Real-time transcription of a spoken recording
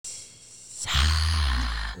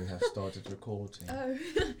We have started recording. Oh,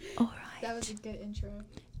 All right. that was a good intro.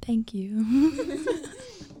 Thank you.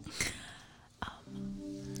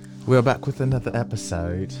 We're back with another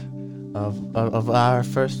episode of our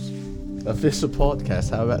first official podcast.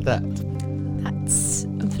 How about that? That's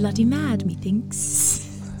bloody mad,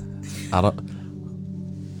 methinks. I don't...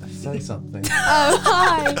 Say something. Oh,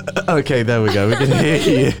 hi. Okay, there we go. We can hear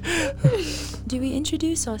you. Do we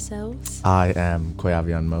introduce ourselves? I am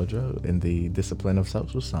Kweavian Modro in the discipline of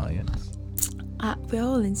social science. We're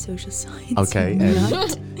all in social science. Okay,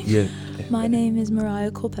 right? and My name is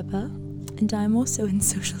Mariah Culpepper, and I'm also in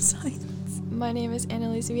social science. My name is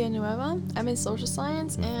Annalise Villanueva. I'm in social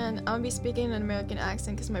science, and I'm going to be speaking in an American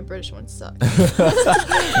accent because my British one sucks.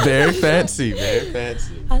 Very fancy, very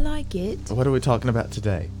fancy. I like it. What are we talking about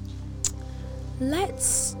today?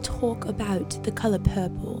 Let's talk about the color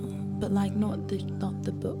purple, but like not the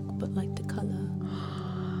book, but like the color.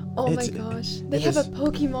 Oh my It's- gosh. They it have a is-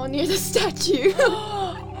 Pokemon near the statue.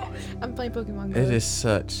 I'm playing Pokemon Go. It is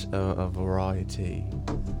such a variety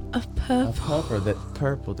Of purple. of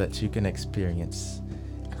purple that you can experience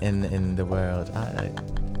in the world.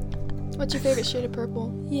 What's your favorite shade of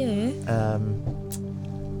purple? Yeah.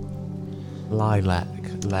 Lilac,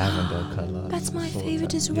 lavender color. That's my sort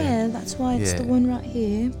favorite of, as yeah. well. That's why it's the Yeah. one right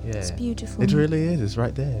here. Yeah. It's beautiful. It really is. It's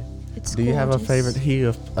right there. It's Do you have a gorgeous. favorite hue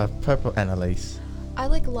of purple, Annalise? I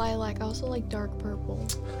like lilac. I also like dark purple.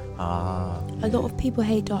 Ah. A lot of people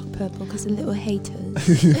hate dark purple because they're little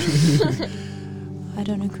haters. I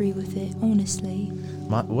don't agree with it, honestly.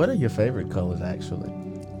 What are your favorite colors, actually?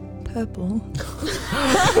 Purple.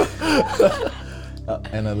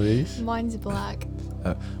 Annalise? Mine's black.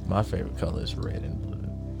 My favorite color is red and blue.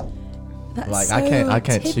 That's Like so I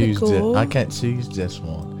can't typical. choose just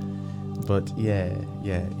one. But yeah.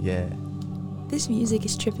 This music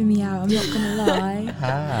is tripping me out, I'm not gonna lie.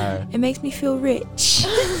 How? It makes me feel rich.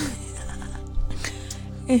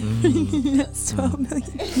 That's 12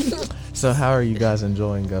 million views. So how are you guys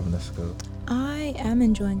enjoying Governor School? I am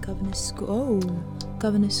enjoying Governor School.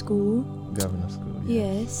 Governor School. Governor School. Yeah.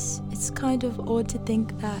 Yes. It's kind of odd to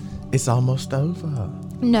think that. It's almost over.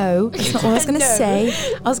 No, that's not what I was gonna No. say.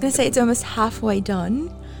 I was gonna say it's almost halfway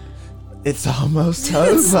done. It's almost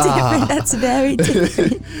That's over. different. That's very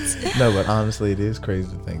different. No, but honestly, it is crazy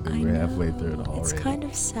to think that I we're halfway know. through it already. It's kind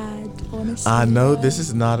of sad, honestly. I know this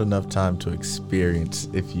is not enough time to experience,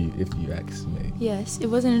 if you ask me. Yes, it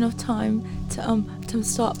wasn't enough time to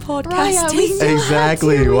start Right, podcasting. we still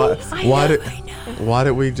Exactly. had to Why read. I know. why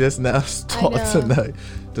did we just now start know.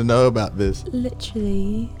 to know about this?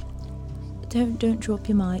 Literally. Don't drop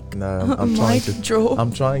your mic. No, I'm Mic trying to drop.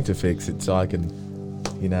 I'm trying to fix it so I can,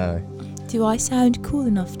 Do I sound cool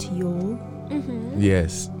enough to you all? Mm-hmm.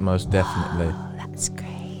 Yes, most definitely. Oh, that's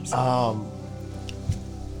crazy.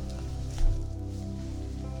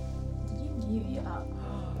 You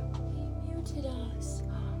muted us.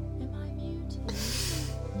 Am I muted?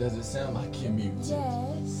 Does it sound like you're muted?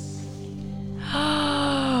 Yes.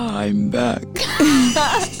 I'm back.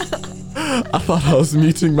 I thought I was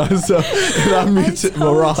muting myself and I muted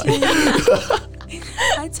Mariah.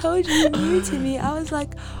 I told you muted me. I was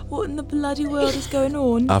like, what in the bloody world is going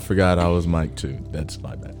on? I forgot I was mic 2. That's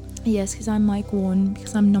my bad. Yes, because I'm mic 1.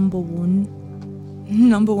 Because I'm number 1.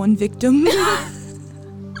 Number 1 victim.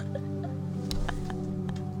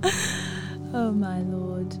 Oh my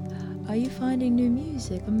lord. Are you finding new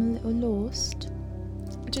music? I'm a little lost.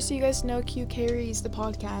 Just so you guys know, Q carries the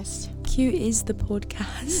podcast. Q is the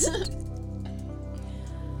podcast.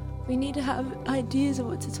 We need to have ideas of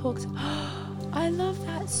what to talk to. I love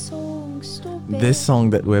that song. Stop it. This song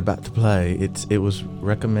that we're about to play, it was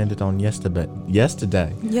recommended on yesterday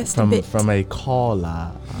from a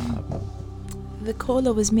caller. The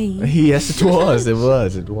caller was me. Yes, it was. It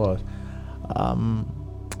was.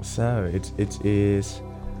 So it is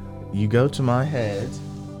 "You Go to My Head"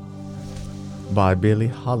 by Billie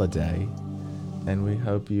Holiday, and we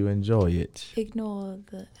hope you enjoy it. Ignore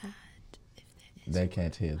the ad. They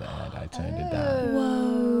can't hear the ad. I turned it down.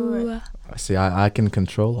 Whoa. See, I can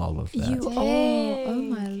control all of that. You are. Oh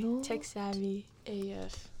my lord. Tech savvy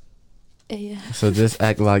AF. Yeah. So just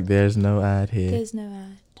act like there's no ad here. There's no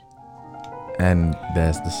ad. And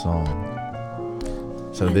there's the song.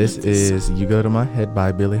 So I this love the is "You Go to My Head"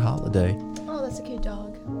 by Billie Holiday. Oh, that's a cute dog.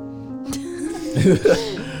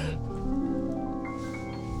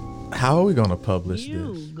 How are we gonna publish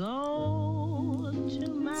this?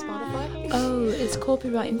 Spotify? Oh, it's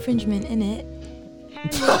copyright infringement, innit?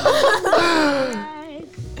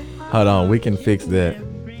 Hold on, we can fix that.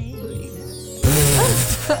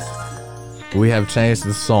 We have changed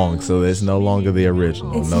the song, so it's no longer the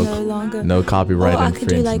original. It's no longer. no copyright Or I could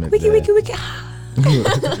do infringement. like wiki there. wiki wiki.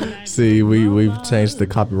 See, we've changed the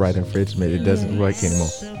copyright infringement. It doesn't work anymore.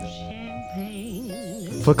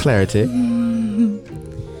 For clarity.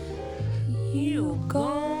 You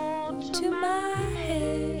go to my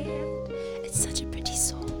head. It's such a pretty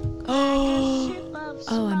song. Oh,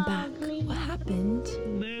 I'm back. What happened?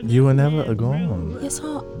 You were never gone. Yes,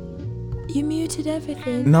 huh? You muted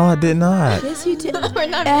everything. No, I did not. Yes, you did. We're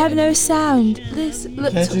not I have no sound. This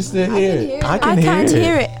look. Can't you still hear it? I I can't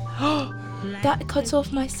hear it. That cuts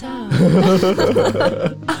off my sound.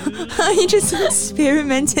 You just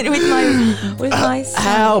experimented with my sound.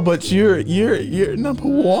 How? But you're number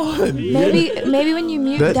one. Maybe when you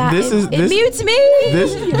mute that, it mutes me.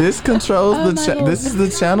 This controls Oh the my God. this is the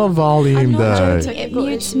channel volume though. It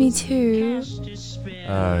mutes me too.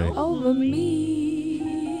 Alright. Over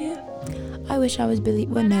me. I wish I was Billy.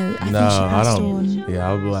 Well, no, I No, think she I passed don't. on.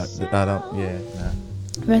 Yeah, I don't. Yeah, nah.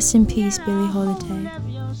 Rest in peace, Billie Holiday.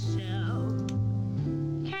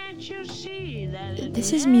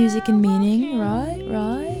 This is music and meaning, right?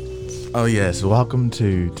 Right? Oh yes, welcome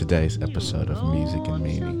to today's episode of Music and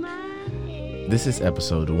Meaning. This is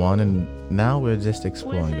episode 1, and now we're just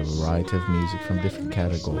exploring a variety of music from different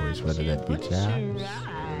categories, whether that be jazz,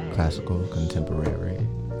 classical, contemporary,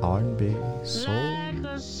 R&B, soul,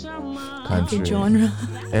 country, Every genre.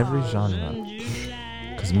 every genre.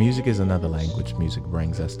 Because music is another language. Music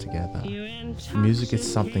brings us together. Music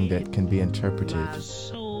is something that can be interpreted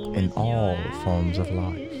in all forms of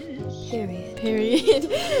life. Period.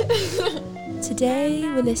 Today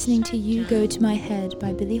we're listening to You Go to My Head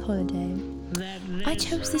by Billie Holiday. I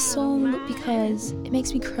chose this song because it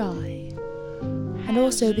makes me cry. And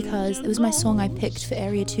also because it was my song I picked for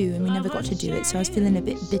Area 2 and we never got to do it, so I was feeling a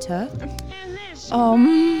bit bitter.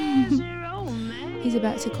 He's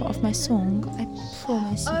about to cut off my song. I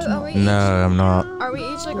promise. Oh, you are we No, I'm not. Are we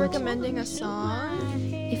each like recommending a song?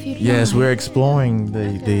 If you'd Yes, like. we're exploring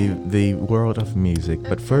the world of music,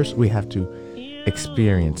 but first we have to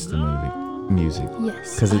experience the music.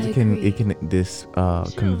 Yes, Because I it agree. can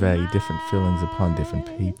convey different feelings upon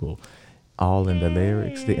different people, all in the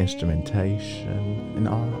lyrics, the instrumentation, and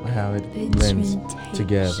all how it The blends instrumentation.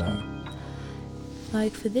 together.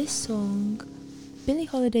 Like for this song, Billie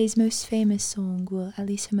Holiday's most famous song, well, at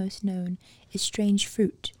least her most known, is Strange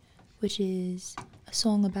Fruit, which is a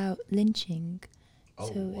song about lynching.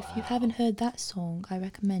 So if you haven't heard that song, I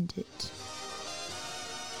recommend it.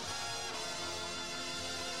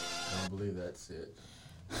 I don't believe that's it.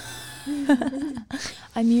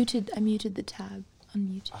 I muted the tab.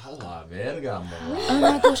 Unmuted. Oh Oh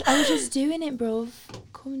my gosh, I was just doing it, bro.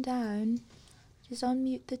 Calm down. Just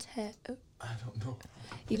unmute the tab. Oh, I don't know.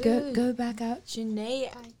 you Dude. go back out. Janae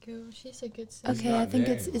Aiko. She's a good singer. Okay, not I think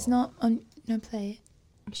there it's not on. No, play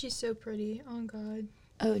it. She's so pretty. Oh God.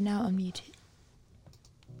 Oh, now unmute it.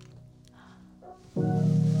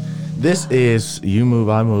 This is You Move,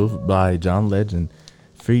 I Move by John Legend,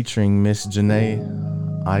 featuring Miss Janae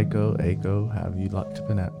Aiko, however you like to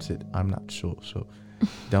pronounce it. I'm not sure, so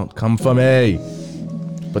don't come for me.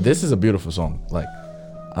 But this is a beautiful song. Like,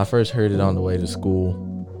 I first heard it on the way to school.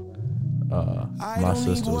 My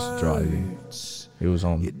sister was driving. It was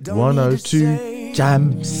on 102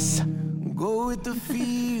 Jams. Go with the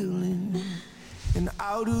feeling and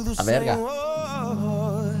I'll do the A verga. same.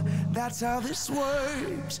 Oh, that's how this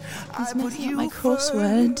works. He's messing up my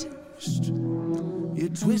crossword. You're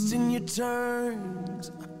twisting your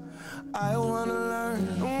turns. I wanna learn.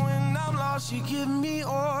 When I'm lost, you give me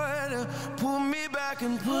order. Pull me back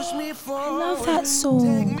and push me forward. I love that Take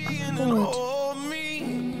song. me in and God. hold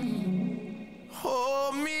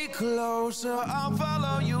me closer. I'll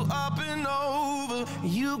follow you up and over.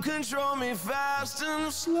 You control me fast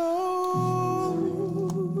and slow.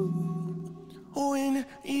 When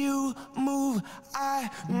you move, I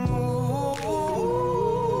move.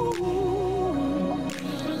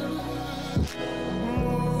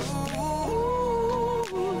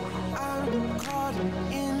 I'm caught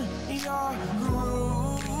in your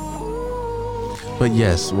groove. But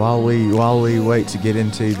yes, while we wait to get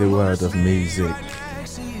into the world of music,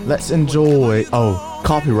 let's enjoy. Oh,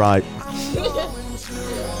 copyright.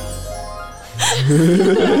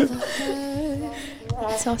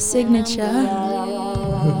 It's our signature.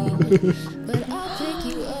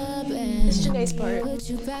 It's Janae's part.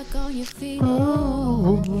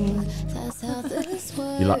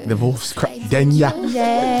 You like the wolf's crack, then ya?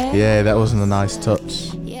 Yeah. Yeah, that wasn't a nice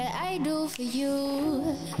touch.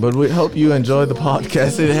 But we hope you enjoy the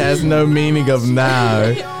podcast. It has no meaning of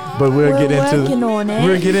now, but We're getting working on it.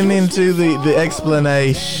 We're getting into the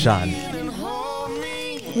explanation.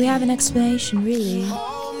 We have an explanation, really.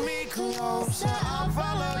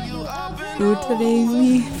 do, re,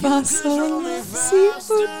 mi, fa, sol, la, si,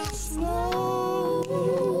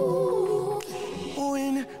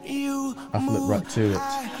 When you I flip right to it.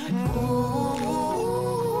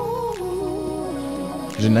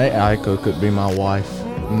 Janae Aiko could be my wife.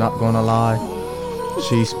 I'm not gonna lie.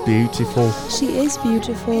 She's beautiful. She is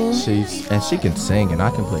beautiful. And she can sing, and I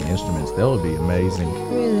can play instruments. That would be amazing.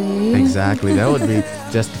 Really? Exactly. That would be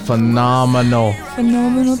just phenomenal.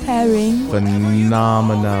 Phenomenal pairing.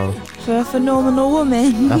 Phenomenal. For a phenomenal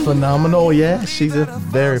woman. A phenomenal, yeah. She's a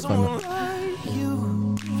very phenomenal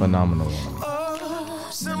woman.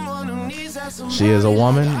 She is a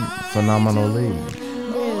woman, phenomenally.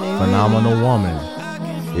 Really? Phenomenal woman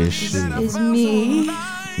is she. Is me.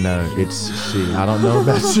 No, it's she. I don't know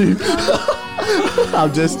about you.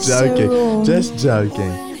 I'm just joking. So Just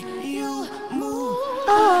joking.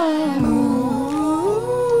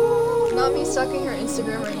 Not me stalking her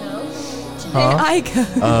Instagram right now. Huh? Hey,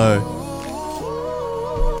 Aiko.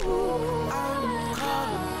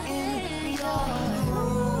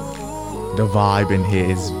 The vibe in here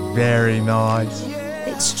is very nice.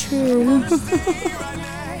 It's true.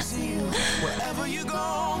 wherever you're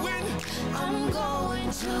going, I'm going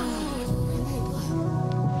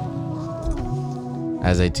to.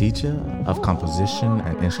 As a teacher of composition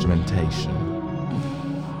and instrumentation,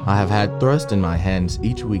 I have had thrust in my hands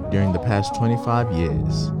each week during the past 25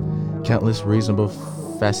 years countless reasonable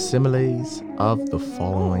facsimiles of the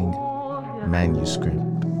following manuscript.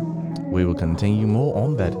 We will continue more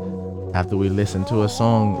on that after we listen to a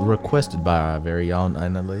song requested by our very own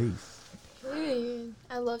Annalise. Period.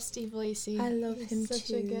 I love Steve Lacy. I love He's him such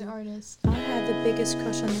too. a good artist. I have the biggest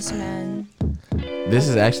crush on this man. This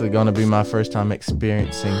is actually going to be my first time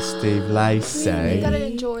experiencing Steve Lacy. You gotta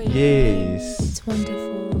enjoy it. Yes. It's wonderful.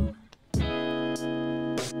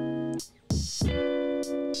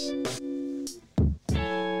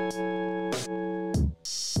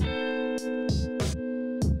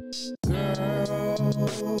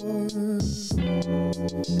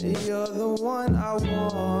 You're the one I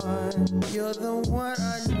want. You're the one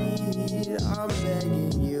I need. I'm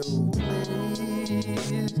begging you,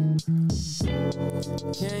 please.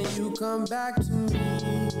 Can you come back to me?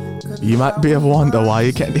 'Cause You might be of wonder why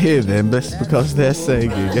you can't hear them, but it's because they're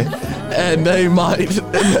singing. And they might.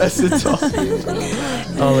 That's the talk.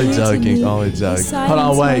 Only joking, only joking. Hold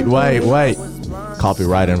on, wait.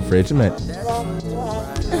 Copyright infringement.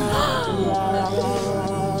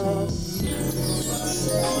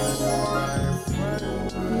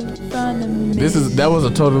 That was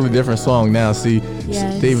a totally different song now. See,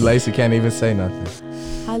 Yes. Steve Lacy can't even say nothing.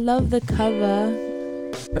 I love the cover.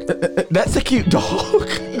 That's a cute dog.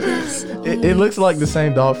 It looks like the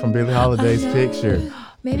same dog from Billie Holiday's I know. picture.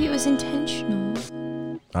 Maybe it was intentional.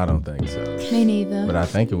 I don't think so. Me neither. But I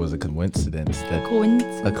think it was a coincidence. A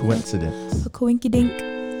coincidence. A coinkydink.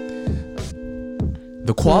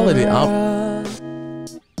 The quality of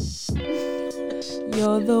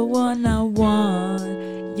You're the one I want.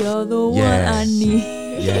 You're the one Yeah. I need.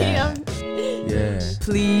 yeah.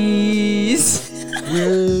 Please.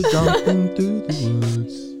 We're jumping through the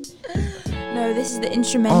woods. No, this is the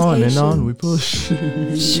instrumentation. On and on we push.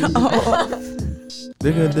 Shut up.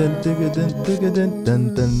 Digga dun digga dun digga dun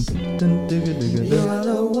dun dun dun digga digga dun. You're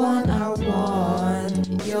the one I want.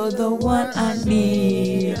 You're the one I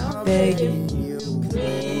need. I'm begging you,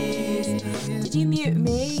 please. Did you mute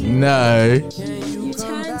me? No. You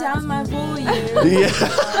turned down my volume. Yeah.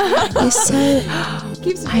 You're so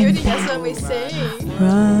Keeps muting us when we sing.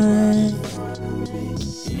 right.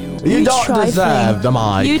 You don't trifling. deserve the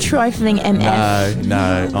mic. You trifling MF.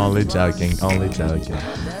 No, only joking, only joking.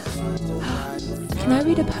 Can I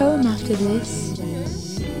read a poem after this?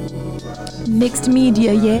 Mixed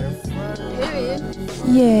media, yeah? Period.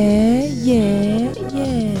 Yeah.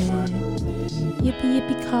 Yippee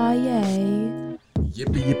yippee ki-yay.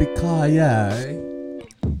 Yippee yippee ki-yay.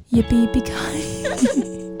 Yippee yippee ki.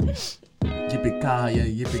 Yippee ki-yay,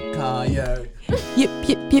 yippee ki-yay. Yip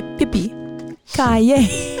yippee. Ki-yay.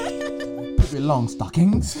 Pippi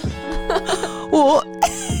Longstockings. What?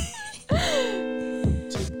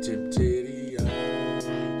 Chip chip chitty-o.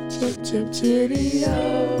 Chip chip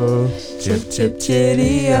chitty-o. Chip chip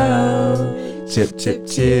chitty-o. Chip chip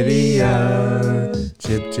chitty-o.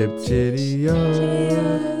 Chip chip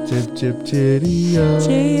chitty-o. Chip chip chitty-o.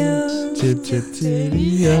 Cheerio. Chip chip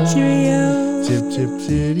chitty-o. Cheerio. Chip chip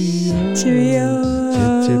chitty-o. Cheerio.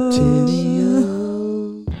 Chip chip chitty-o.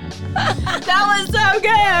 That was so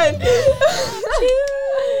good.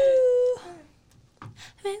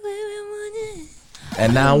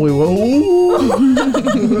 And now we will.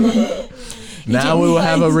 Now we will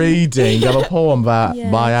have a reading of a poem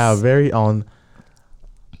by our very own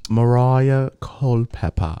Mariah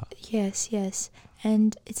Culpepper. Yes.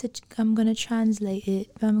 And I'm gonna translate it,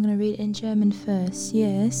 but I'm gonna read it in German first.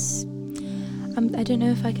 Yes. I don't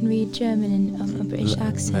know if I can read German in a British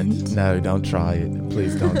accent. No, don't try it.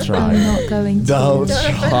 Please don't try I'm it. not going to. Don't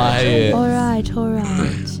try it. All right.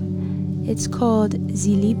 It's called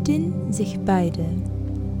Sie liebten sich beide.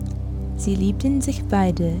 Sie liebten sich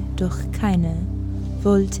beide, doch keiner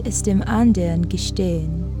wollte es dem anderen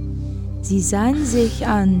gestehen. Sie sahen sich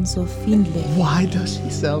an so fiendlich Why does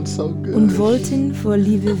she sound so good? und wollten vor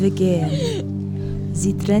Liebe vergehen.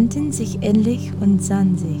 Sie trennten sich endlich und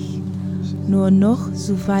sahen sich nur noch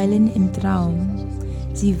zuweilen im Traum.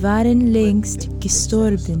 Sie waren längst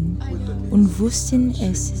gestorben und wussten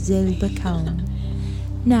es selber kaum.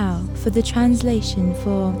 Now, for the translation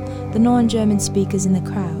for the non-German speakers in the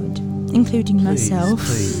crowd, including myself.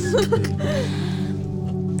 Please.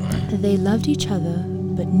 They loved each other,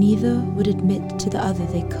 but neither would admit to the other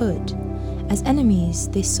they could. As enemies,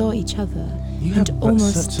 they saw each other You and have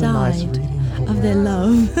almost such a nice died reading voice. of their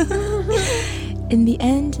love. In the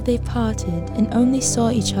end, they parted and only saw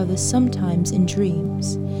each other sometimes in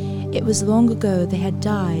dreams. It was long ago they had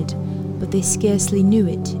died, but they scarcely knew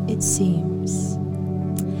it seems.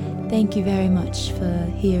 Thank you very much for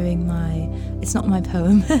hearing it's not my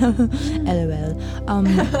poem, LOL.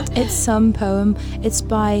 It's some poem. It's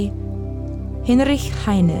by Heinrich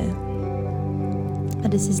Heine.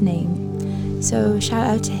 That is his name. So shout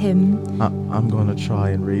out to him. I'm gonna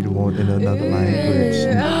try and read one in another language.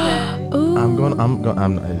 Okay. Ooh.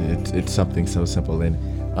 It's something so simple and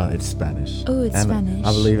it's Spanish. Oh, it's Spanish.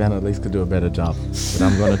 I believe Annalise could do a better job, but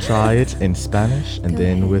I'm gonna try it in Spanish and Go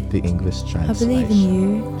then ahead. with the English I translation. believe in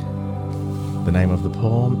you. The name of the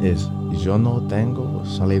poem is Yo no tengo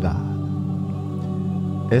soledad.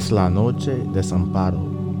 Es la noche desamparo,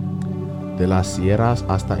 de las sierras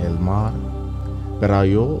hasta el mar, pero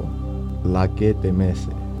yo la que te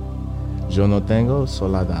mece. Yo no tengo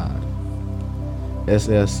soledad. Es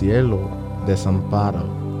el cielo desamparo,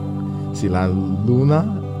 si la luna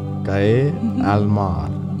cae al mar,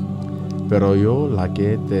 pero yo la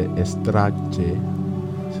que te extrache.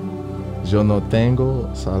 Yo no tengo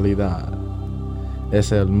soledad.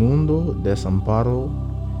 Es el mundo desamparo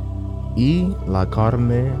y la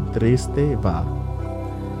carne triste va.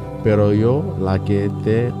 Pero yo la que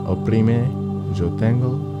te oprime,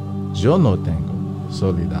 yo no tengo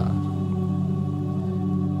soledad.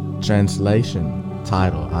 Translation,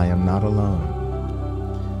 title, I am not alone.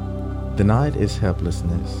 The night is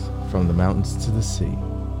helplessness from the mountains to the sea.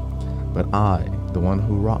 But I, the one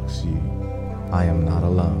who rocks you, I am not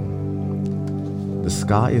alone. The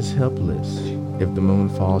sky is helpless if the moon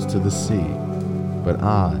falls to the sea, but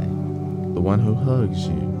I, the one who hugs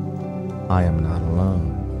you, I am not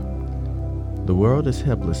alone. The world is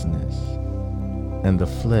helplessness, and the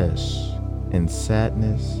flesh in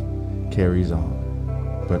sadness carries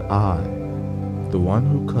on, but I, the one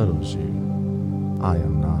who cuddles you, I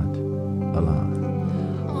am not alone.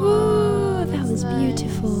 Ooh, that was nice.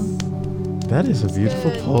 beautiful. That is a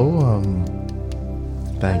beautiful good. poem.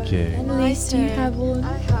 Thank you. Annalise, do you have one?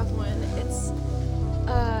 I have one. It's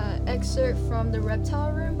excerpt from The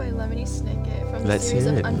Reptile Room by Lemony Snicket from the Let's series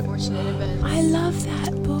hear of it. Unfortunate Events. I love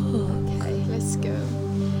that book. Okay, let's go.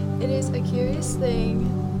 It is a curious thing,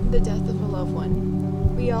 the death of a loved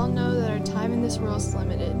one. We all know that our time in this world is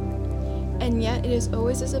limited, and yet it is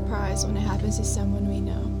always a surprise when it happens to someone we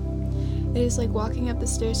know. It is like walking up the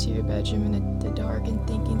stairs to your bedroom in the dark and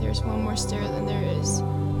thinking there's one more stair than there is.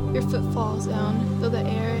 Your foot falls down, though the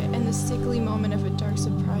air and the sickly moment of a dark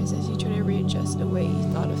surprise as you try to readjust the way you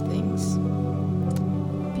thought of things.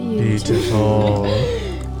 Beautiful.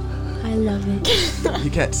 I love it.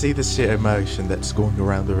 You can't see the sheer emotion that's going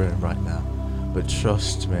around the room right now, but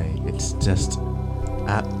trust me, it's just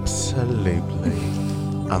absolutely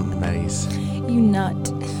amazing. You nut.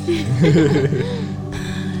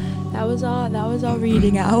 That was our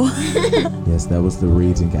reading hour. Yes, that was the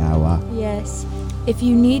reading hour. Yes. If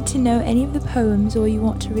you need to know any of the poems or you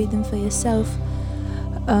want to read them for yourself,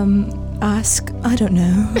 ask, I don't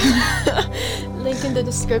know. Link in the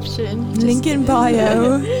description. Link in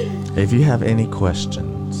bio. If you have any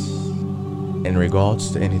questions in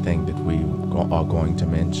regards to anything that we are going to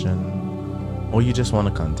mention, or you just want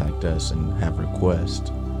to contact us and have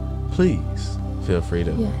requests, please feel free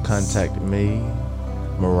to Yes. contact me,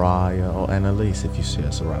 Mariah, or Annalise if you see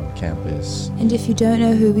us around campus. And if you don't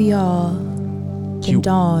know who we are, then You-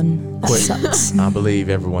 darn. That Quick. sucks. I believe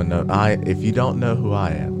everyone knows. If you don't know who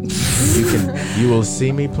I am, you will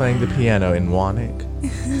see me playing the piano in Warnick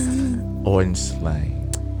or in Slane.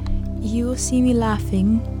 You will see me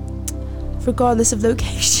laughing, regardless of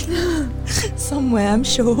location. somewhere, I'm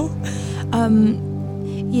sure.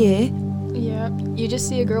 Yeah. Yeah, you just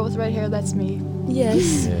see a girl with red hair, that's me.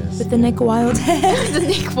 Yes. Yes, With the yeah. Nick Wilde hair. The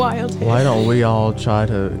Nick Wilde. Why don't we all try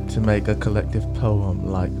to make a collective poem?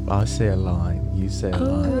 Like, I say a line, you say a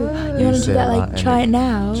line. Oh, you want to say do that? a line, Like, and try it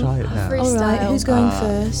now. Try it now. Freestyle. All right. Who's going Uh,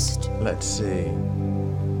 first? Let's see.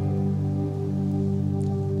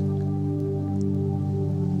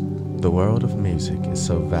 The world of music is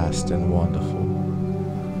so vast and wonderful.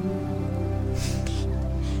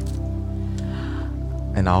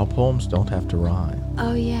 And all poems don't have to rhyme.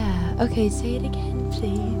 Oh yeah. Okay, say it again,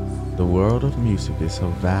 please. The world of music is so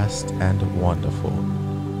vast and wonderful.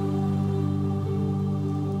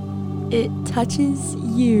 It touches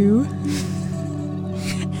you,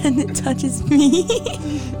 and it touches me.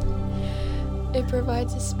 It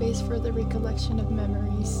provides a space for the recollection of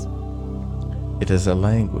memories. It is a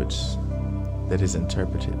language that is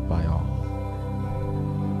interpreted by all.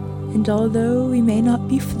 And although we may not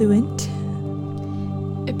be fluent,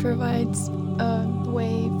 It provides a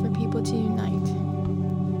way for people to unite.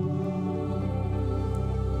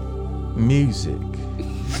 Music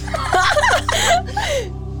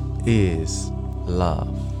is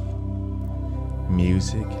love.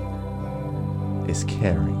 Music is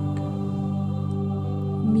caring.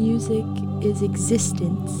 music is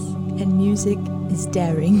existence, and music is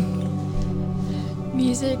daring.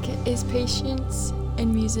 Music is patience,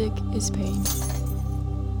 and music is pain.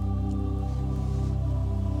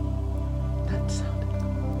 That sounded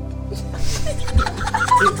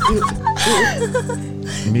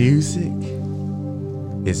Music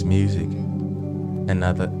is music, and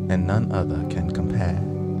none other can compare.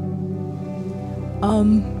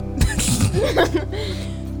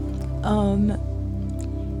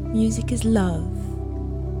 Music is love,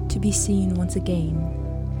 to be seen once again.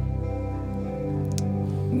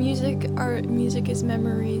 Music is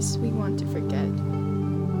memories we want to forget.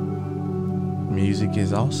 Music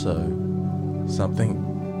is also something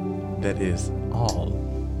that is all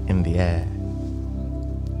in the air.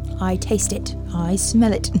 I taste it. I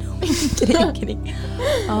smell it. No, I'm kidding.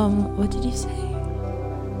 What did you say?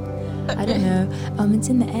 I don't know. It's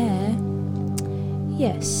in the air.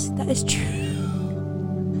 Yes, that is true.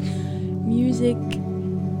 Music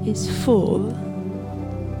is full.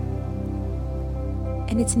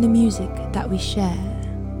 And it's in the music that we share.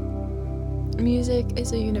 Music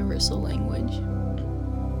is a universal language.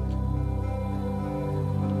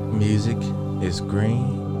 Music is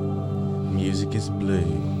green. Music is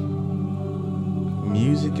blue.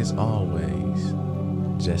 Music is always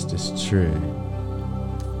just as true.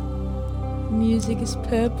 Music is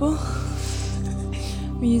purple.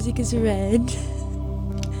 Music is red.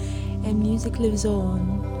 And music lives on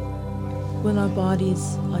when our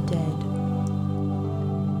bodies are dead.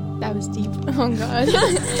 That was deep. Oh God.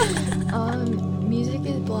 Music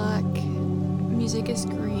is black. Music is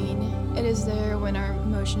green. It is there when our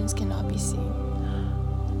emotions cannot be seen.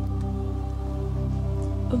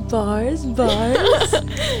 Bars.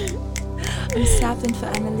 I'm snapping for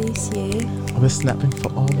Annalise here. We're snapping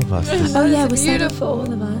for all of us. This Oh yeah, That's we're snapping for beautiful.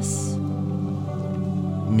 all of us.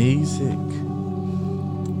 music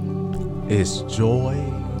is joy,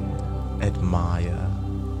 admire,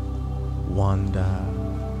 wonder,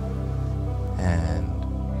 and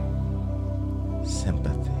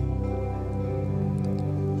sympathy.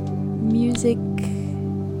 Music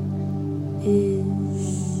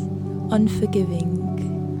is unforgiving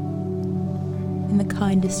in the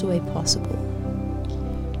kindest way possible.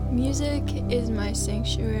 Music is my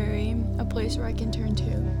sanctuary, a place where I can turn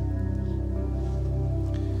to.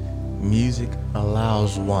 Music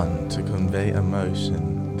allows one to convey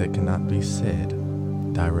emotion that cannot be said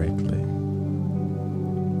directly.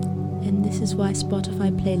 And this is why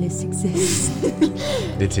Spotify playlists exist.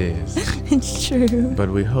 It is. It's true. But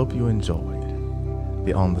we hope you enjoyed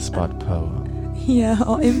the on-the-spot poem. Yeah,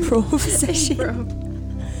 our improv session. Bro.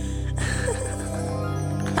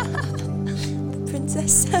 The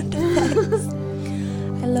princess sound effects.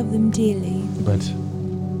 I love them dearly. But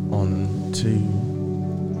on to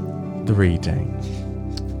the reading.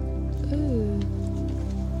 Ooh.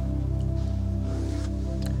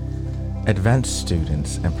 Advanced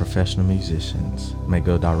students and professional musicians may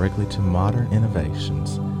go directly to Modern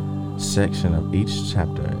Innovations section of each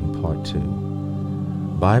chapter in Part 2,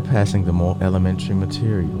 bypassing the more elementary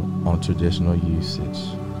material on traditional usage.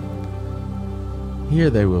 Here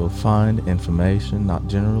they will find information not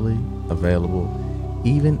generally available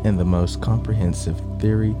even in the most comprehensive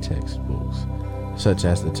theory textbooks, such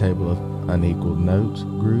as the table of unequal note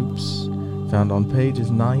groups found on pages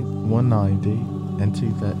 190 and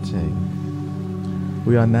 213.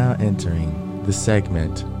 We are now entering the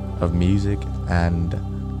segment of music and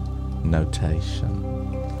notation.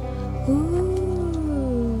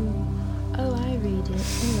 Ooh. Oh, I read it.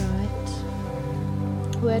 Alright.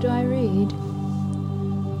 Where do I read?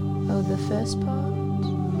 Oh, the first part?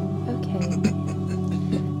 Okay.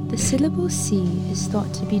 The syllable C is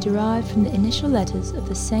thought to be derived from the initial letters of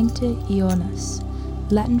the Sancta Ioannis,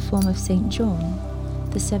 Latin form of Saint John.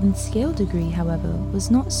 The seventh scale degree, however,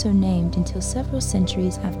 was not so named until several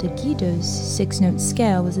centuries after Guido's six-note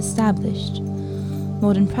scale was established.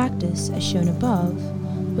 Modern practice, as shown above,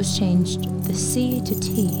 was changed the C to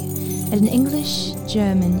T, and in English,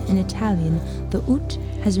 German, and Italian, the ut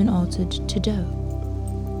has been altered to do.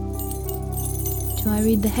 Do I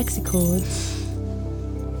read the hexachords?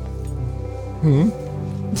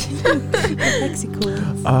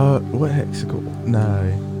 Hexachords. What hexachord?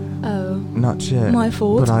 No, Oh, not yet. my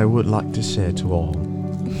fault. But I would like to share to all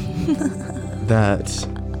that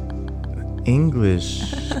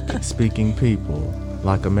English-speaking people,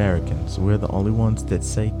 like Americans, we're the only ones that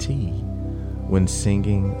say T when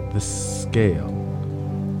singing the scale.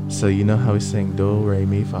 So you know how we sing do, re,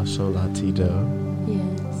 mi, fa, sol, la, ti, do?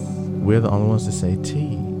 Yes. We're the only ones that say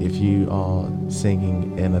T. If you are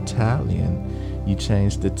singing in Italian, you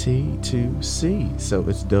change the T to C. So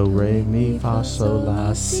it's do, re, mi, fa, sol,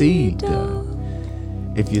 la, si, do.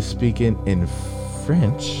 If you're speaking in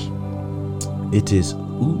French, it is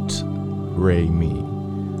ut, re, mi,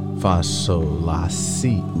 fa, sol, la,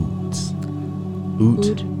 si, ut.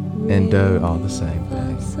 Ut and do are the same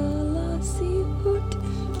thing.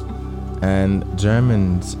 And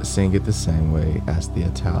Germans sing it the same way as the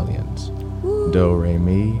Italians. Do, re,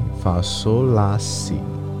 mi, fa, sol, la, si,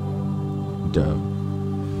 do.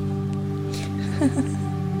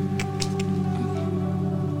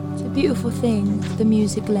 It's a beautiful thing, the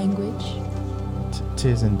music language.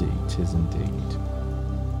 Tis indeed, tis indeed.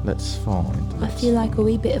 Let's find. I feel like a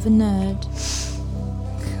wee bit of a nerd.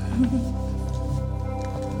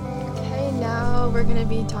 Okay, now we're going to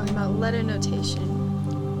be talking about letter notation.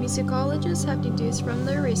 Musicologists have deduced from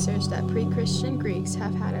their research that pre-Christian Greeks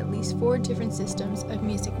have had at least 4 different systems of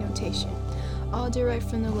music notation, all derived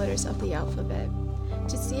from the letters of the alphabet.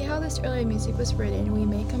 To see how this early music was written, we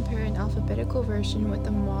may compare an alphabetical version with the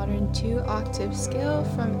modern 2-octave scale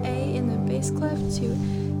from A in the bass clef to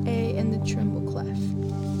A in the treble clef.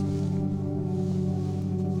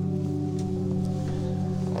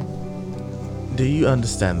 Do you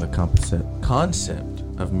understand the concept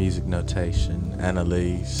of music notation,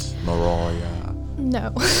 Annalise, Mariah? No.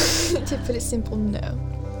 To put it simple, no.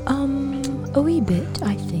 A wee bit,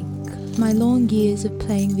 I think. My long years of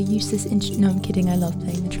playing the useless instrument. No, I'm kidding, I love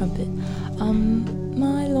playing the trumpet.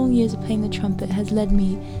 My long years of playing the trumpet has led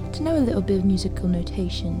me to know a little bit of musical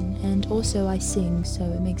notation, and also I sing, so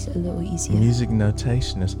it makes it a little easier. Music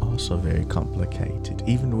notation is also very complicated,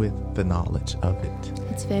 even with the knowledge of it.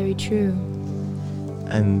 It's very true.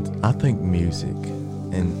 And I think music,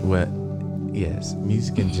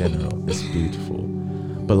 music in general is beautiful.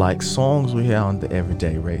 But like songs we hear on the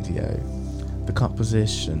everyday radio, the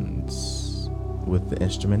compositions with the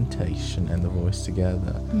instrumentation and the voice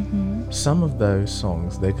together, some of those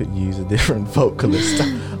songs, they could use a different vocalist.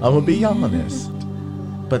 I'm gonna be honest.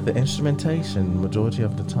 But the instrumentation, majority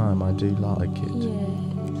of the time, I do like it. Yeah.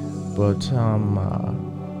 But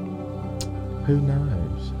who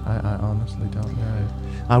knows? I honestly don't know.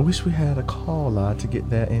 I wish we had a caller to get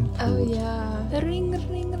their input. Oh, yeah. Ring,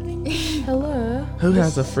 ring, ring. Hello? Who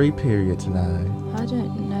has a free period tonight? I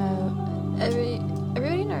don't know.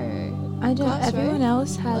 Everybody in our I don't. class, Everyone right?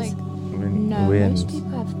 else has. No, Wins. most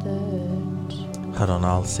people have third. Hold on,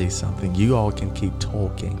 I'll see something. You all can keep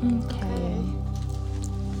talking. Okay.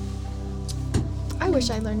 I wish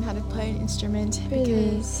I learned how to play an instrument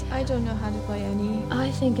Really? because I don't know how to play any.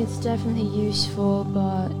 I think it's definitely useful,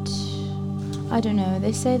 but I don't know.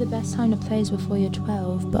 They say the best time to play is before you're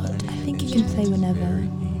 12, but I think you can play whenever. Very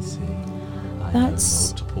easy. I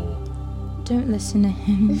That's- know multiple. Don't listen to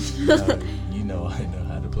him. You know I know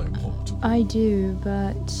how to play multiple. I do,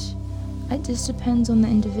 but it just depends on the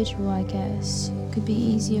individual, I guess. It could be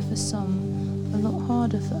easier for some, a lot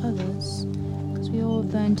harder for others, because we all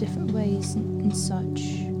learn different ways and such.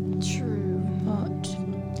 True. But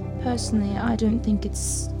personally, I don't think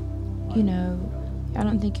it's, I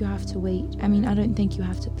don't think you have to wait. I mean, I don't think you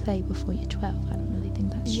have to play before you're 12. I don't really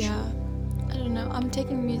think that's Yeah. I don't know. I'm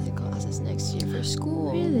taking music classes next year for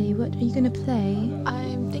school. true. Really? What are you gonna play?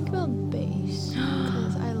 I'm thinking about bass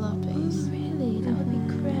because I love Oh, bass. really? That would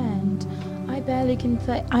be grand. I barely can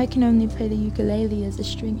play. I can only play the ukulele as a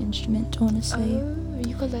string instrument, honestly. Oh,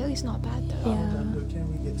 ukulele's not bad though. Yeah. Who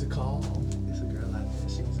can we get to call? It's a girl like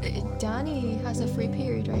that. She's a Danny has a free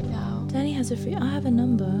period right now. Danny has a free. I have a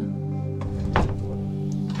number. Do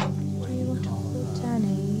you want to call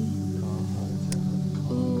Danny?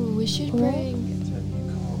 Ooh, we should bring.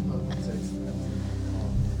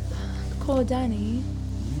 Call Danny.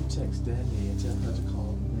 You text Danny and tell her to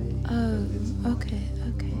call me. Oh, okay.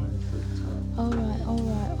 All right.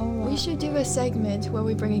 We should do a segment where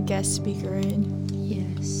we bring a guest speaker in.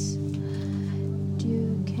 Yes.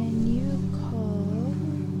 Can you call?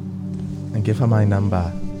 And give her my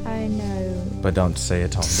number. I know. But don't say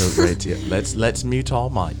it on the radio. Let's mute all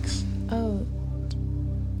mics. Oh.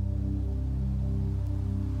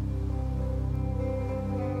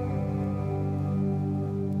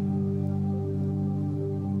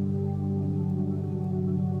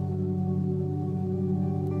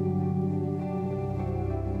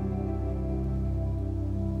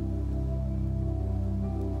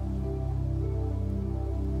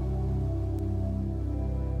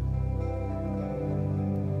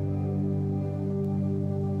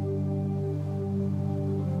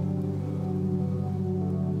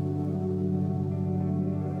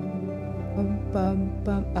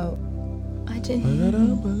 Oh, I didn't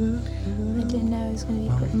know I was going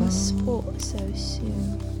to be put on the spot so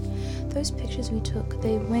soon. Those pictures we took,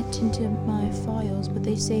 they went into my files, but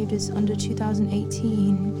they saved us under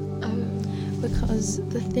 2018 because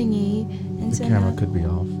the thingy. And The so camera now, could be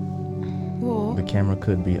off. what? The camera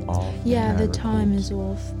could be off. Yeah, in the our time records. is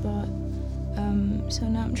off, but so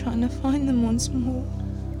now I'm trying to find them once more.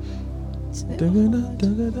 It's a bit hard.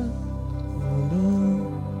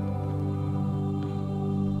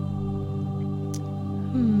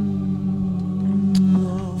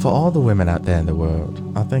 For all the women out there in the world,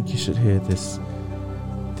 I think you should hear this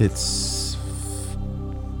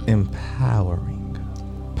empowering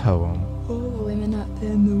poem All the women out there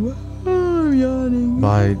in the world are yawning.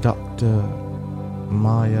 by Dr.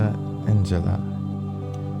 Maya Angelou.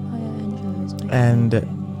 Maya Angelou is my And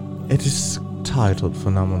favorite. it is titled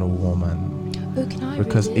Phenomenal Woman Oh, can I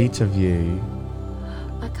because read it? each of you,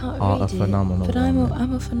 I can't are read a phenomenal but woman.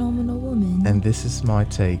 I'm a phenomenal woman. and this is my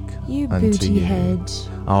take you unto booty you. head.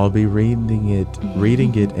 I'll be reading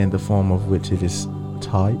it in the form of which it is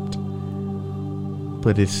typed,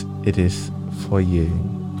 but it is for you.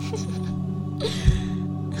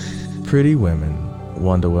 Pretty women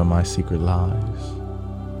wonder where my secret lies.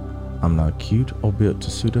 I'm not cute or built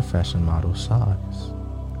to suit a fashion model size.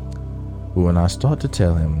 But when I start to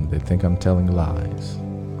tell him, they think I'm telling lies.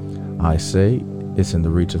 I say it's in the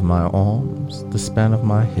reach of my arms, the span of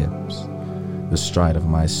my hips, the stride of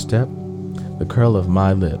my step, the curl of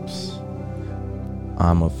my lips.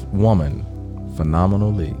 I'm a woman,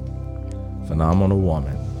 phenomenal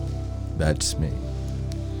woman. That's me.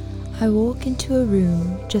 I walk into a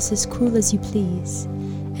room just as cool as you please,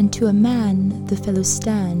 and to a man the fellows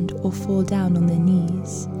stand or fall down on their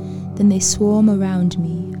knees. Then they swarm around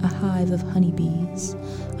me, a hive of honeybees.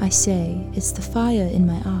 I say, it's the fire in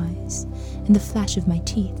my eyes, and the flash of my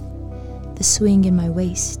teeth, the swing in my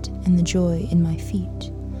waist, and the joy in my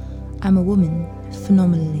feet. I'm a woman,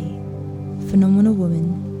 phenomenal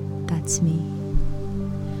woman, that's me.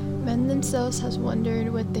 Men themselves has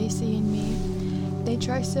wondered what they see in me. They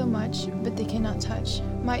try so much, but they cannot touch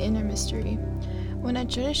my inner mystery. When I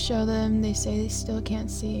try to show them, they say they still can't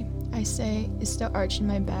see. I say, it's the arch in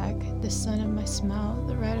my back, the sun of my smile,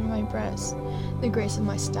 the red of my breast, the grace of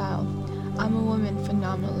my style. I'm a woman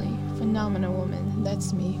phenomenal woman,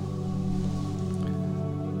 that's me.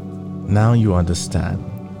 Now you understand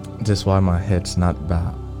just why my head's not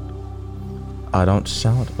bowed. I don't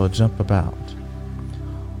shout or jump about,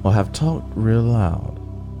 or have talked real loud.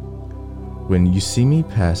 When you see me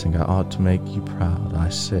passing, I ought to make you proud. I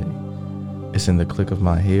say, it's in the click of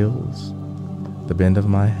my heels, the bend of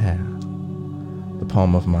my hair, the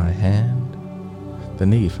palm of my hand, the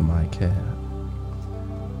need for my care.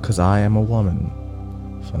 'Cause I am a woman,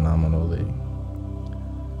 phenomenal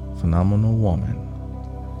woman,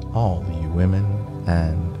 all you women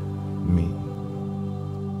and me.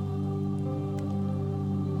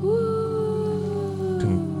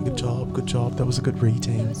 Good job. That was a good That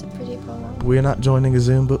reading. was a pretty poem. We're not joining a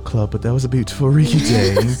Zoom book club, but that was a beautiful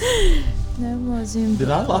reading. No more Zoom. Did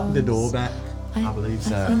I lock the calls. door back? I believe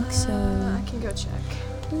so. I think so. I can go check.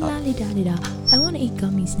 La-di-da-di-da. I want to eat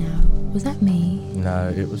gummies now. Was that me? No,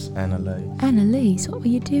 it was Annalise. Annalise, what were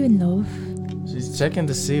you doing, love? She's checking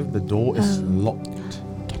to see if the door is Oh. locked.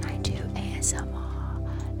 Can I do ASMR?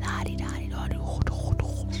 La-di-da-di-da-di.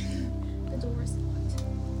 The door is locked.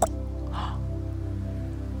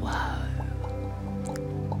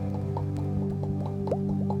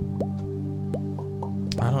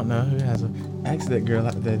 I don't know who has a. Ask that girl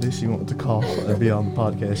out there, does she want to call and be on the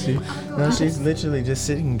podcast? She's literally just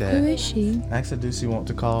sitting there. Who is she? Ask her, does she want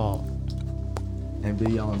to call and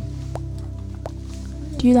be on?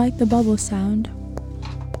 Do you like the bubble sound?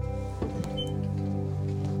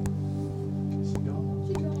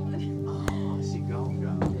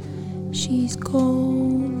 She's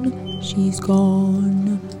gone. She's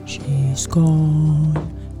gone. She's gone.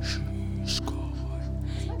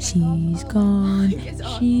 She's gone.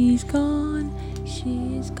 She's gone.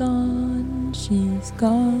 She's gone. She's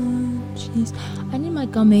gone. She's gone. I need my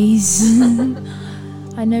gummies.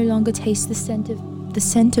 I no longer taste the scent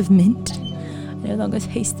of mint. I no longer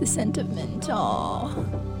taste the scent of mint. Oh.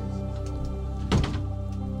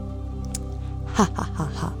 Ha ha ha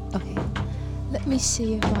ha. Okay. Let me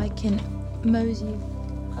see if I can mosey.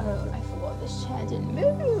 Oh, I forgot this chair didn't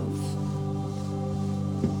move.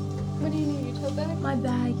 What do you need? Your tote bag? My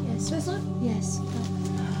bag, yes. This one? Yes.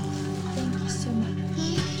 Thank you so much.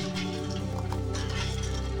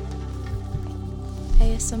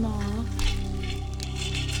 ASMR.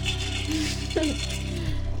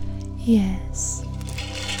 Yes.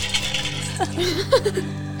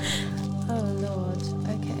 Oh Lord.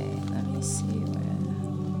 Okay, let me see where.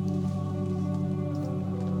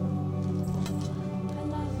 I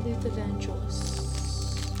love Luther Vandross.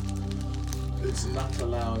 It's not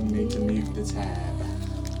allowing me to mute the tab.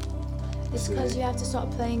 It's because you have to start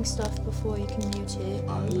playing stuff before you can mute it.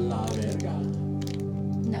 I love it.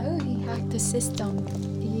 No, he hacked the system.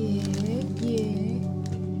 Yeah.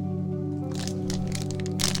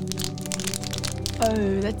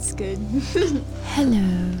 Oh, that's good.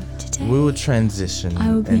 Hello. Today We will transition.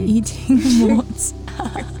 I will be and eating what?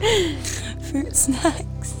 Fruit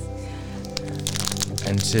snacks.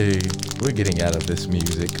 And two, we're getting out of this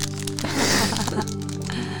music.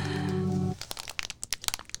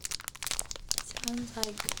 Sounds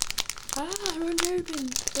like Reuben.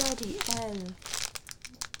 Bloody hell.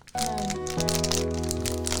 No.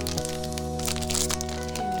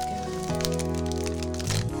 Here we go.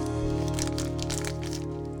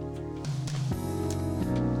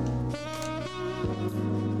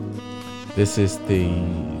 This is the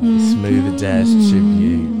Smooth Jazz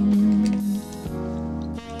Tribute.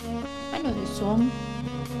 I know this song.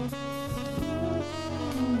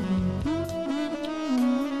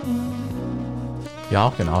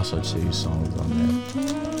 Y'all can also choose songs on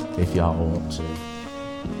there if y'all want to.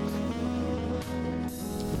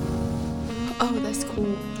 Oh, that's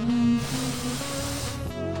cool.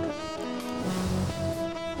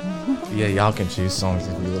 Yeah, y'all can choose songs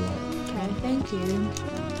if you would like. Okay, thank you.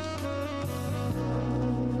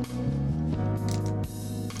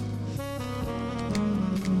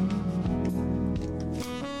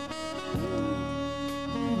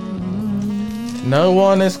 No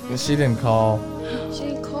one is. She didn't call. She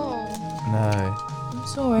didn't call. No. I'm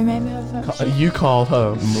sorry, maybe I've You called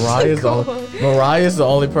her. Mariah's the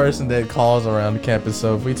only person that calls around the campus.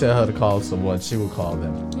 So if we tell her to call someone, she will call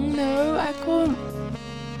them. No, I call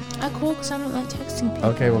because I don't like texting people.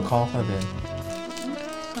 Okay, we'll call her then.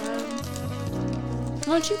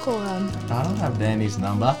 Why don't you call her? I don't have Danny's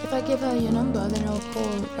number. If I give her your number, then I'll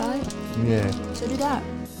call, right? Yeah. So do that.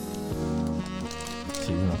 She's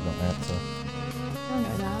not gonna answer. I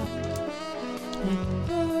know that.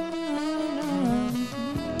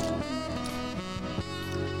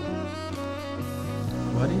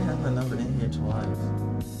 Why do you have the number in here twice?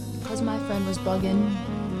 Because my phone was bugging.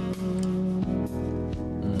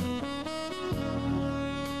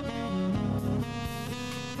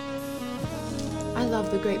 I love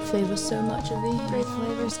the grape flavor so much of these. Grape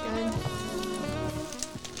flavor's good.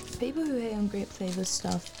 People who hate on grape flavor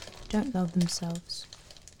stuff don't love themselves.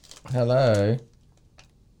 Hello.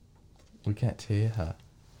 We can't hear her.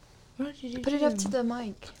 What did you Put it up to the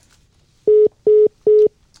mic.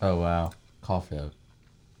 Oh wow, Caulfield.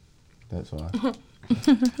 That's why.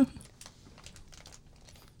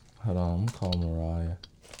 Hold on, I'm gonna call Mariah.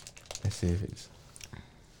 Let's see if it's.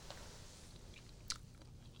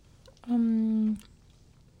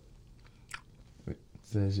 It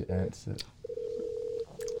says you answered.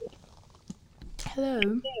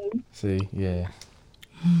 Hello. See, yeah.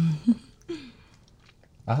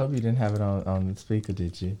 I hope you didn't have it on the speaker,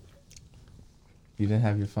 did you? You didn't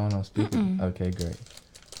have your phone on speaker? Okay, great.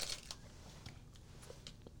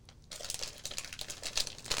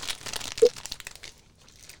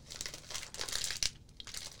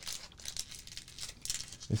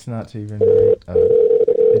 It's not even ring.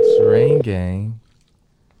 It's ringing.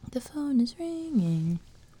 The phone is ringing.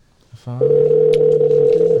 The phone.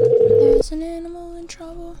 There's an animal in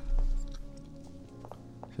trouble.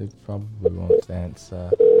 She probably won't answer.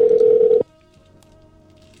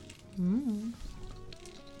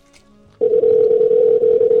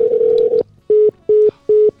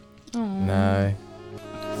 No.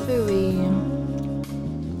 Phooey.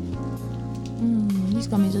 These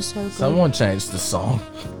gummies are so good. Someone changed the song.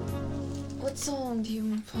 What song do you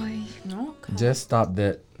want to play? Okay. Just stop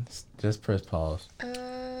that. Just press pause.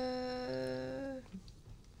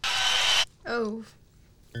 Oh.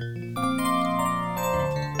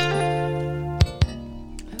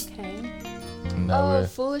 Okay. No Oh, way.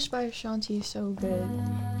 Foolish by Ashanti is so good.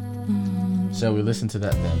 Shall we listen to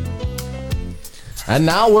that then? And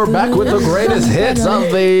now we're back with the greatest hits of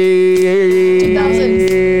the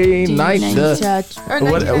 2000s. night.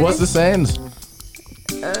 What's the sayings?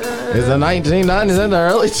 It's the 1990s and the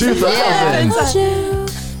early 2000s.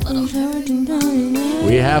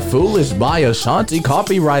 We have Foolish by Ashanti,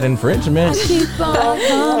 copyright infringement.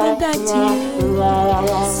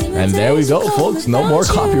 And there we go, folks. No more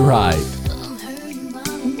copyright.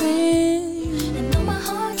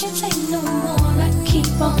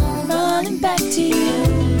 Back to you,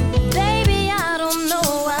 baby. I don't know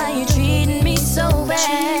why you're treating me so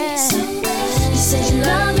bad. You said you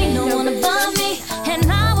love me, no one above me,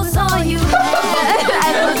 and I was all you had.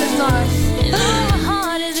 I love this song. And my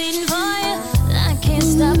heart is beating for you, I can't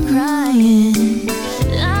stop crying.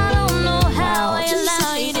 I don't know how I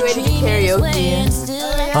allow you to treat me this way and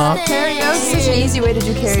still Huh? Karaoke. Such an easy way to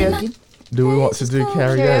do karaoke. Do we want to do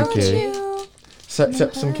karaoke? Karaoke. Set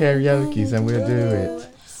up some karaoke's and we'll do it.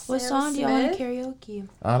 What song do y'all want to karaoke?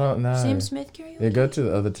 I don't know. Sam Smith karaoke? Yeah, go to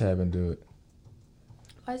the other tab and do it.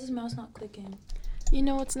 Why is this mouse not clicking? You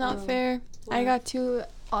know what's not Oh, fair? I what? got two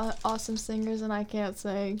awesome singers and I can't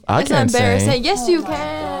sing. I it's can't embarrassing. sing. Yes, you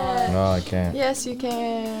can. No, I can't. Yes, you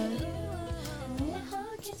can.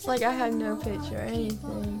 It's like I had no pitch or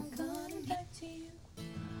anything.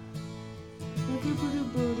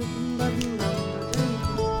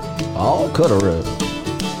 All coulda rip.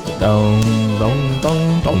 Dum dum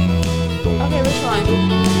dum dum dum. Okay, which one?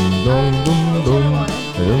 Dum dum dum.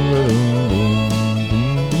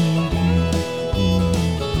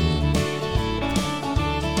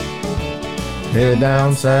 Head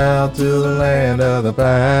down south to the land of the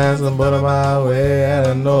past and put my way out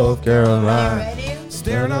of North Carolina.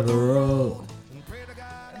 Staring up the road.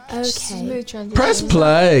 Okay. Smooth transition. Press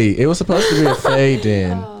play. It was supposed to be a fade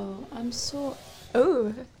in. Oh, I'm so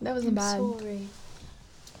Oh, that wasn't bad. sorry.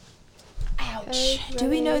 Ouch. Okay, Do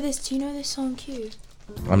we know ready? this? Do you know this song Q?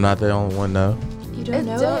 I'm not the only one, though. You I don't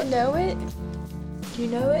know don't it? know it. Do you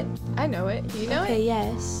know it? I know it. You know Okay, it?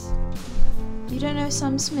 yes. You don't know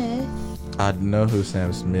Sam Smith? I know who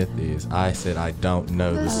Sam Smith is. I said I don't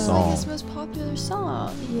know the This is song. like his most popular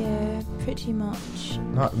song. Yeah, pretty much.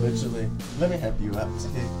 Not literally. Let me help you out.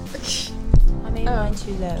 I made Oh. mine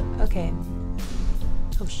too low. Okay.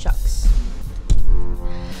 Oh, shucks.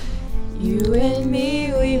 You and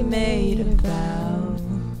me, we made a vow.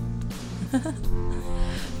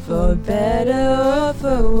 For better or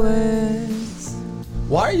for worse.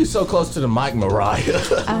 Why are you so close to the mic, Mariah?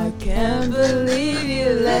 I can't believe you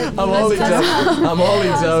let me I'm only joking. I'm only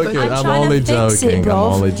joking. I'm trying only to fix joking. it, I'm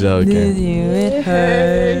Rolf. only With joking. you, it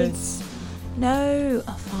hurts. No.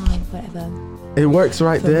 Oh, fine. Whatever. It works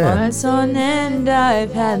right For there. months on end,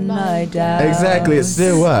 I've had my doubts. Exactly. It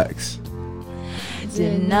still works.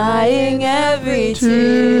 Denying every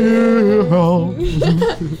tear.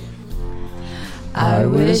 I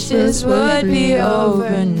wish this would be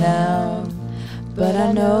over now, but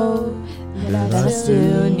I know that I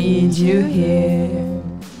still need you here.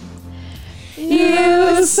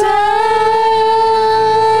 You say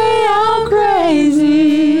I'm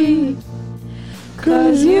crazy,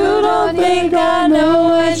 'cause you don't think I know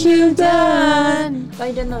what you've done.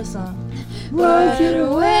 I didn't know the song. But when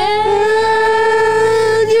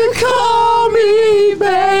you call me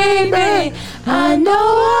baby, I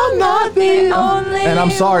know I'm not the only. And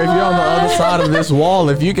I'm sorry if you're on the other side of this wall.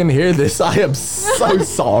 If you can hear this, I am so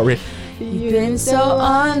sorry. You've been so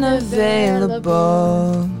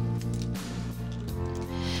unavailable,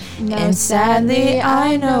 and sadly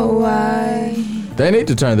I know why. They need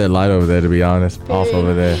to turn that light over there, to be honest. Off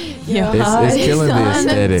over there. Your It's heart killing is the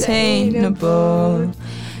aesthetic. unattainable,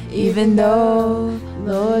 even though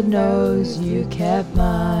Lord knows you kept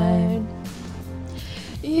mine.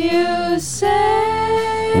 You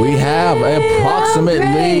say We have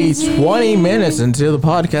approximately 20 minutes until the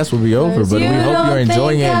podcast will be over, but we hope you're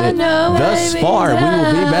enjoying it thus far. We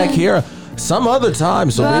will be back here some other time,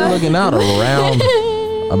 so be looking out around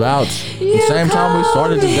about the same time we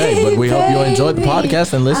started today. But we hope you enjoyed the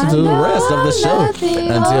podcast and listen to the rest of the show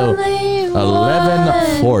until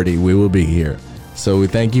 11:40. We will be here. So we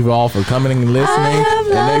thank you all for coming and listening.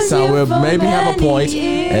 next time we'll maybe have a point,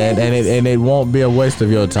 and it won't be a waste of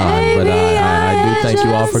your time. But I do thank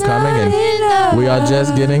you all for coming, and we are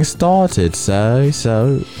just getting started. So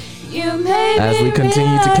as we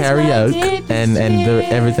continue to karaoke and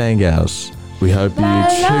everything else, we hope you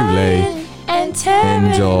truly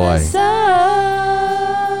enjoy.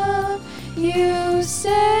 You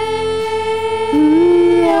say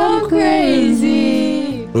I'm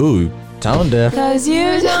crazy. Ooh, tone deaf. 'Cause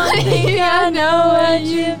you don't think I know what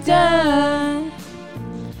you've done.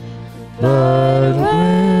 But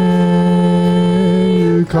when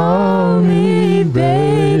you call me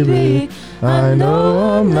baby, I know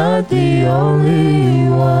I'm not the only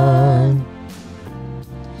one.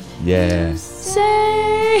 Yeah. Say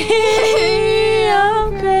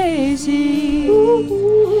I'm crazy.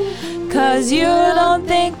 'Cause you don't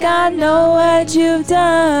think I know what you've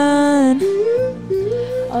done.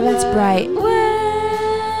 Oh, that's bright.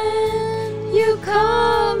 When you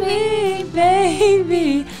call me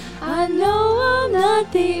baby, I know I'm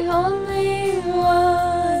not the only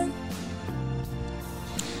one.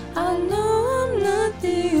 I know I'm not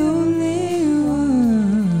the only one.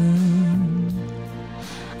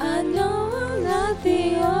 I know I'm not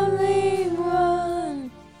the only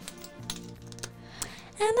one.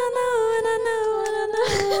 And I know, and I know, and I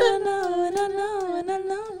know, and I know, and I know, and I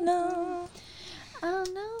know, I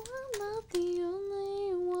know I'm not the only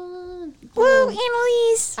one. Woo,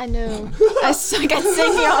 Annalise! I know. I suck at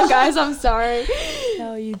singing, y'all guys. I'm sorry.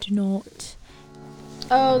 No, you do not.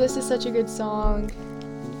 Oh, this is such a good song.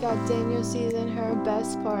 Got Daniel Caesar in her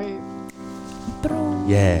best part.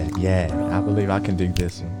 Yeah. I believe I can dig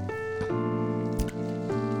this one.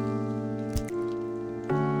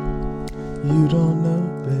 You don't know,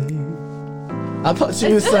 babe. I thought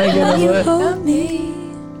she was singing it. Hold me.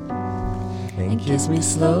 And kiss me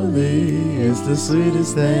slowly. It's the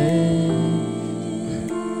sweetest thing.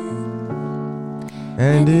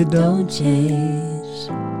 And it don't change.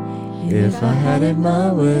 If I had it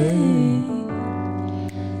my way,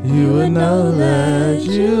 you would know that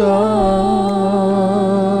you are.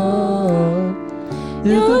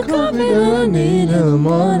 You're the coffee that I need in the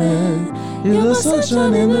morning. You're the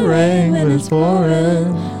sunshine in the rain when it's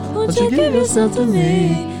pouring. Won't you give yourself to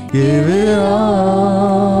me? Give it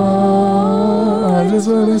all. I just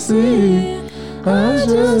wanna see. I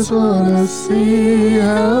just wanna see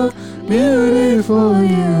how beautiful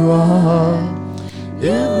you are. You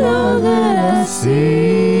know that I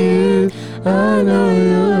see it. I know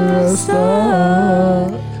you're a star.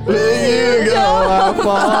 Where you go, I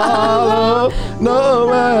follow, no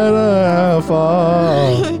matter how far.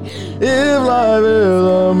 If life is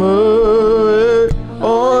a movie,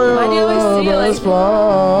 oh, you're the best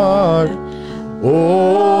part. Oh,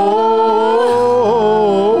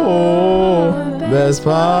 best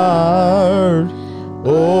part.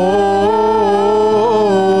 Oh,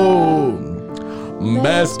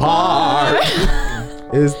 best part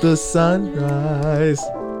is the sunrise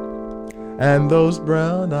and those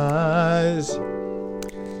brown eyes.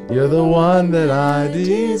 You're the one that I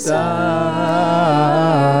desire.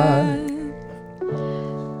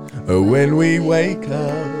 When we wake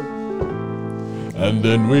up and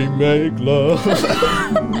then we make love,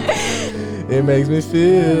 it makes me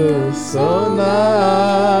feel so nice.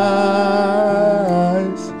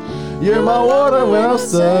 You're my water when I'm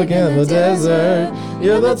stuck in the desert.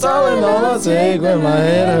 You're the Tylenol I take when my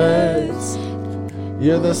head hurts.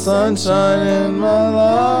 You're the sunshine in my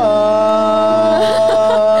life.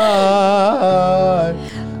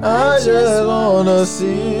 I just wanna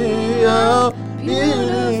see how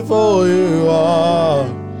beautiful you are.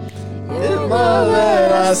 In my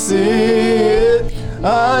head I see it.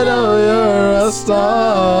 I know you're a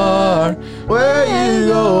star. Where you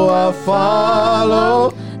go I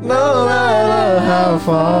follow, no matter how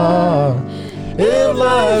far. If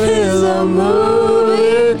life is a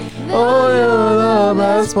movie, oh, you're the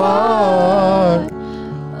best part.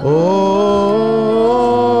 Oh,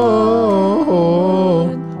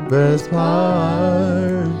 best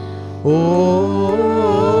part. Oh,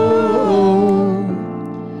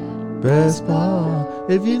 best part.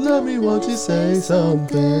 If you love me, won't you say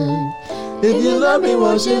something? If you love me,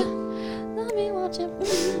 won't you?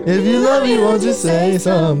 If you love me, won't you say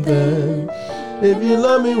something? If you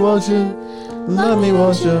love me, won't you? Love me,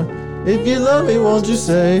 won't you? If you love me, won't you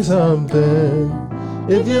say something?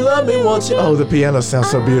 If you love me, won't you? Oh, the piano sounds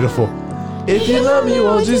so beautiful. If you love me,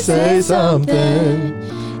 won't you say something?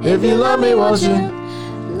 If you love me, won't you?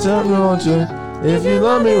 Tell me, won't you? If you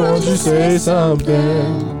love me, won't you say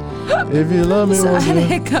something? If you love me, won't you?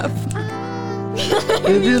 Hiccup.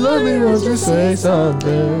 If you love me, won't you say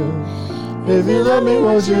something? If you love me,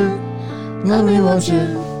 won't you? That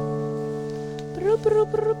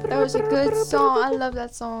was a good song. I love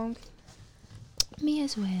that song. Me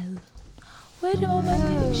as well. Where do all my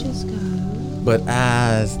pictures go? But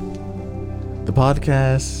as the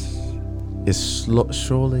podcast is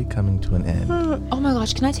surely coming to an end, Oh my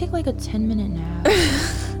gosh, can I take like a 10-minute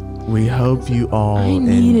nap? we hope you all I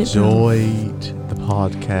need it, enjoyed the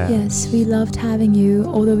podcast. Yes, we loved having you,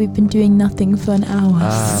 although we've been doing nothing for an hour.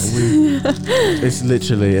 It's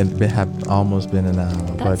literally have almost been an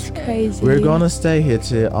hour. That's crazy. We're gonna stay here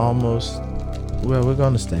till almost. Well, we're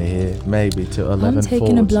gonna stay here maybe till 11:40. I'm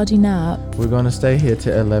taking a bloody nap. We're gonna stay here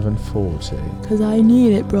till 11:40. Cause I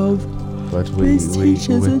need it, bro. But These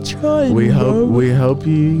teachers are trying. we hope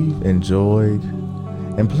you enjoyed,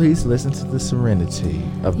 and please listen to the serenity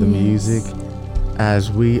of the music as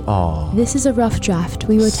we are. This is a rough draft.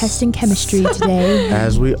 We were testing chemistry today.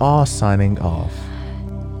 As we are signing off.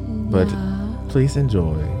 But please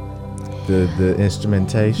enjoy the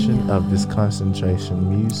instrumentation of this concentration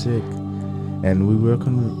music, and we will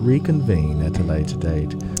reconvene at a later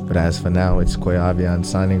date. But as for now, it's Koyavian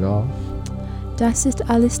signing off. Das ist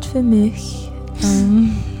alles für mich.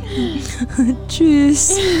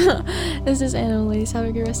 Tschüss. This is Annalise. Have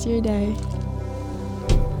a good rest of your day.